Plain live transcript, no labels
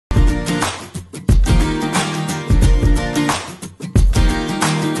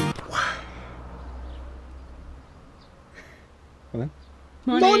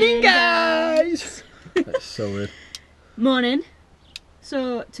Morning guys! That's so weird. Morning.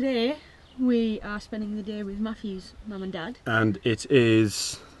 So today we are spending the day with Matthew's mum and dad. And it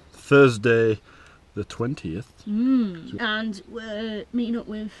is Thursday the 20th. And we're meeting up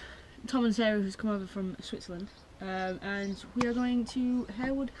with Tom and Sarah, who's come over from Switzerland. And we are going to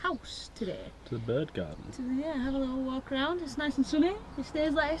Harewood House today. To the bird garden. Have a little walk around. It's nice and sunny. If it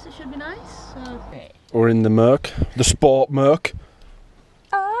stays like this, it should be nice. So. We're in the Merc, the sport Merc.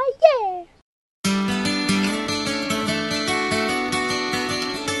 Oh yeah!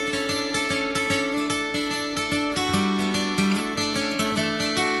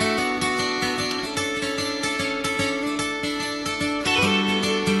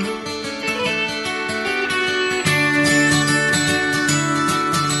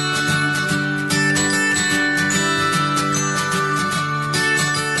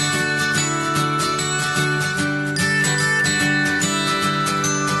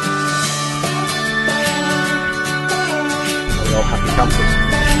 Happy campers.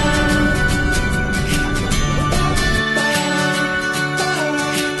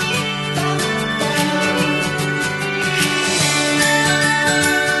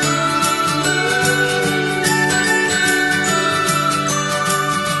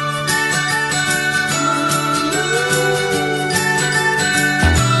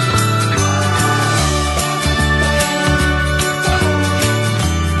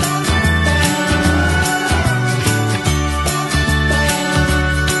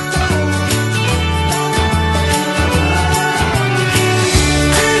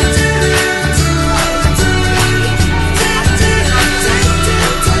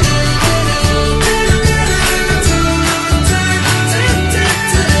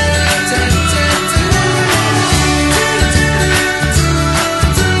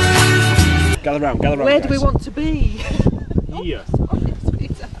 Gather round, Where guys. do we want to be? Here.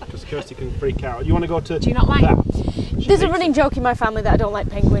 Because Kirsty can freak out. You want to go to Do you not like that? There's a running joke in my family that I don't like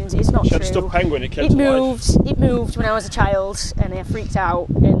penguins. It's not She had true. a stuffed penguin, it came It to life. moved. It moved when I was a child, and I freaked out.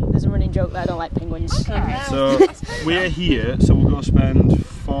 And there's a running joke that I don't like penguins. Okay. So we're here, so we'll go spend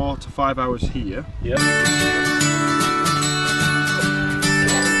 4 to 5 hours here. Yeah.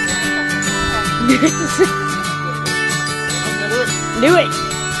 Do it.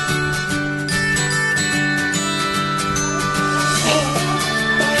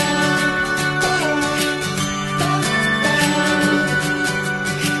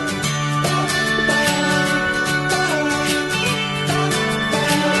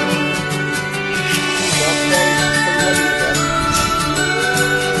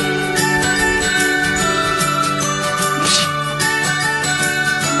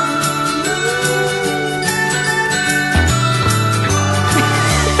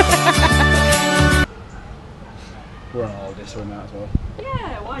 We're on holiday, so we're that as well.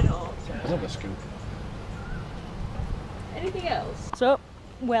 Yeah, why not? Another scoop. Anything else? So,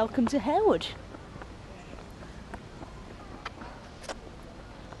 welcome to Harewood.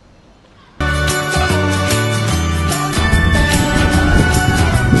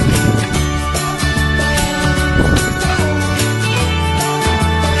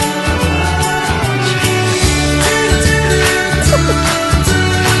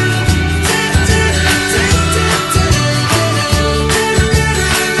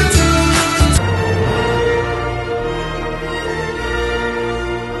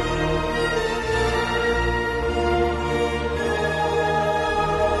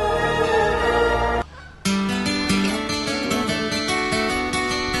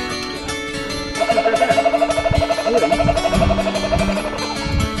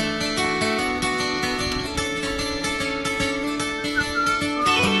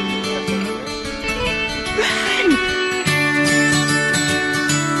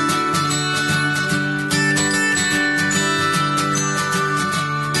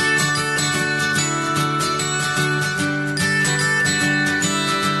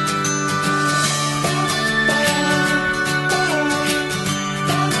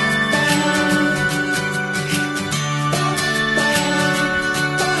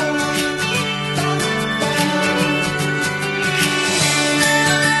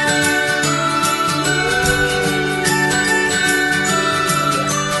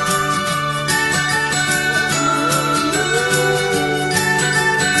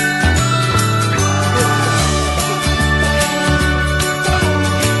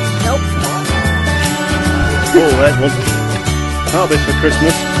 Oh, there's one. That'll be for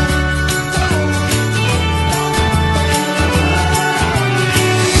Christmas.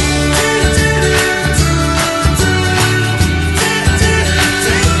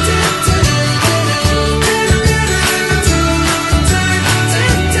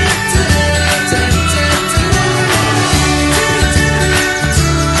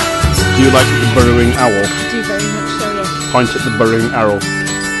 Do you like the burrowing owl? I do very much so, yes. Point at the burrowing owl.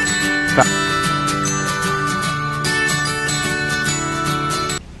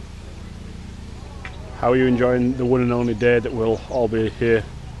 How are you enjoying the one and only day that we'll all be here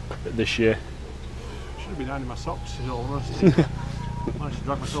this year? Should have been down in my socks, in all honesty. Managed to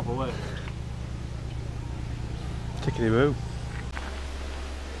drag myself away. Tickety-boo.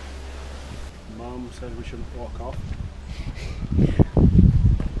 Mum said we shouldn't walk off.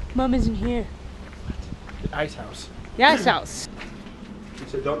 Mum isn't here. The ice house. The ice house. She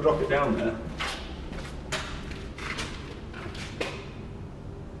said don't drop it down there.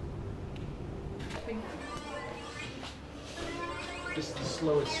 This is the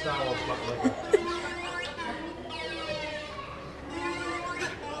slowest Star Wars battle ever.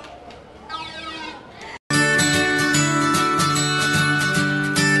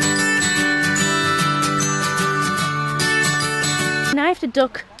 Now I have to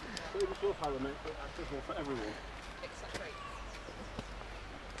duck.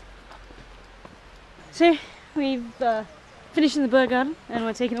 So we've finished in the bird garden and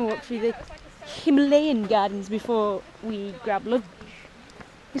we're taking a walk through the Himalayan gardens before we grab lunch.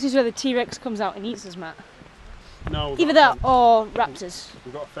 This is where the T-Rex comes out and eats us, Matt. No, either that or raptors.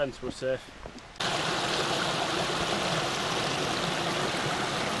 We've got a fence, we're safe.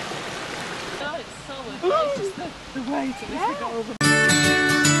 No, it's solid. It's just the weight of this got over.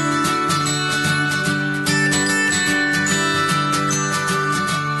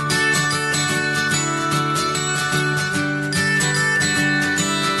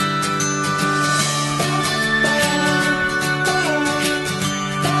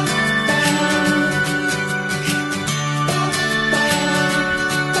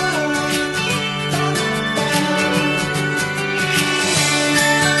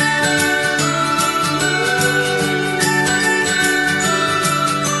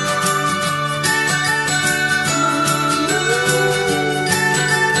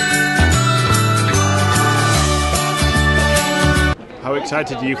 How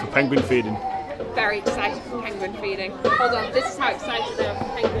excited are you for penguin feeding? Very excited for penguin feeding. Hold on, this is how excited I am for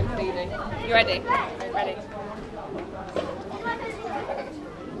penguin feeding. You ready? Ready.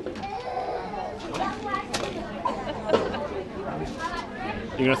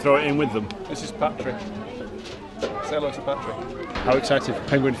 You're going to throw it in with them? This is Patrick. Say hello to Patrick. How excited for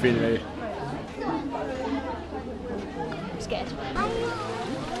penguin feeding are you? I'm scared.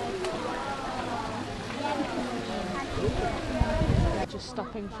 Just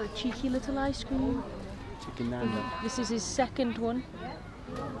stopping for a cheeky little ice cream. Chicken nanda. This is his second one.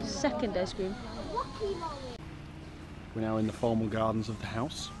 Second ice cream. We're now in the formal gardens of the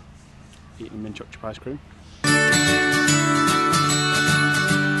house, eating mint chocolate chip ice cream.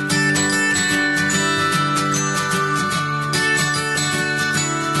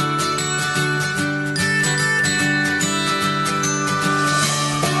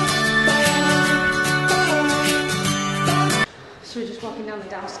 So we're just walking down the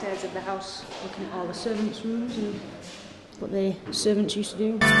downstairs of the house, looking at all the servants' rooms and what the servants used to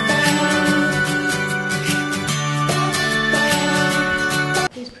do.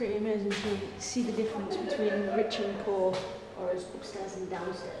 It's pretty amazing to see the difference between rich and poor, or as upstairs and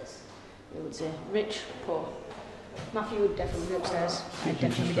downstairs. I would say rich, poor. Matthew would definitely be upstairs, I'd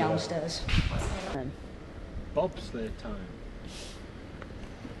definitely be downstairs. Bobsleigh time.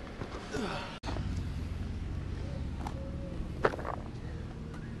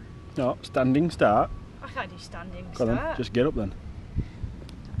 No, standing start. I can't do standing Go on then, just get up then.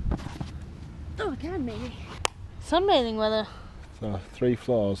 Oh, I can maybe. Sunbathing weather. So 3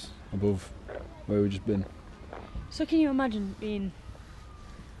 floors above where we've just been. So can you imagine being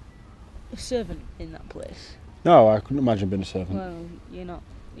a servant in that place? No, I couldn't imagine being a servant. Well, you're not.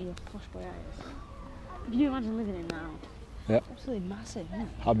 You're a posh boy, are you? Can you imagine living in that house? Yep. It's absolutely massive, isn't it?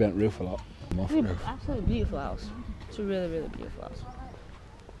 I'll be on the roof a lot. I'm off the It's an roof. absolutely beautiful house. It's a really, really beautiful house.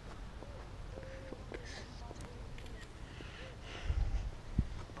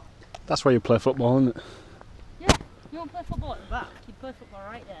 That's where you play football, isn't it? Yeah, you don't play football at the back, you play football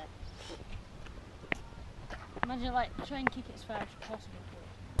right there. Imagine like try and kick it as far as possible.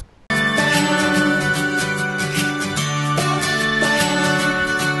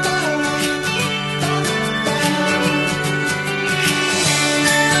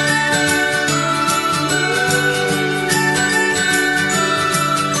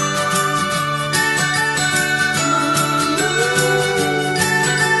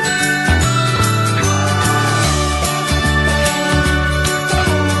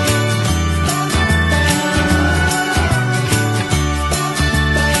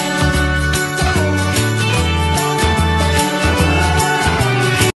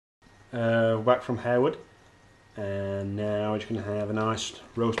 back from Harewood, and now we're just going to have a nice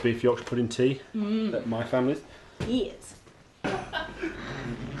roast beef Yorkshire pudding tea at my family's. Yes. Yay!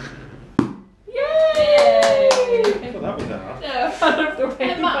 Well, that was hard. No, I love the way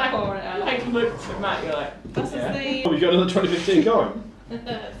you pour it out. Like looked at Matt, you're like, This is the. Oh, you got another 2015 going? Sorry,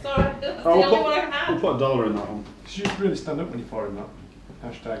 that's Oh, the only one I can have. We'll put $1 in that one. you should really stand up when you pour in that.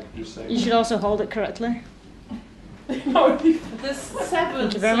 Hashtag just say. You should also hold it correctly. There's 7.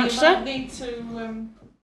 Thank you very much, so sir. might need to.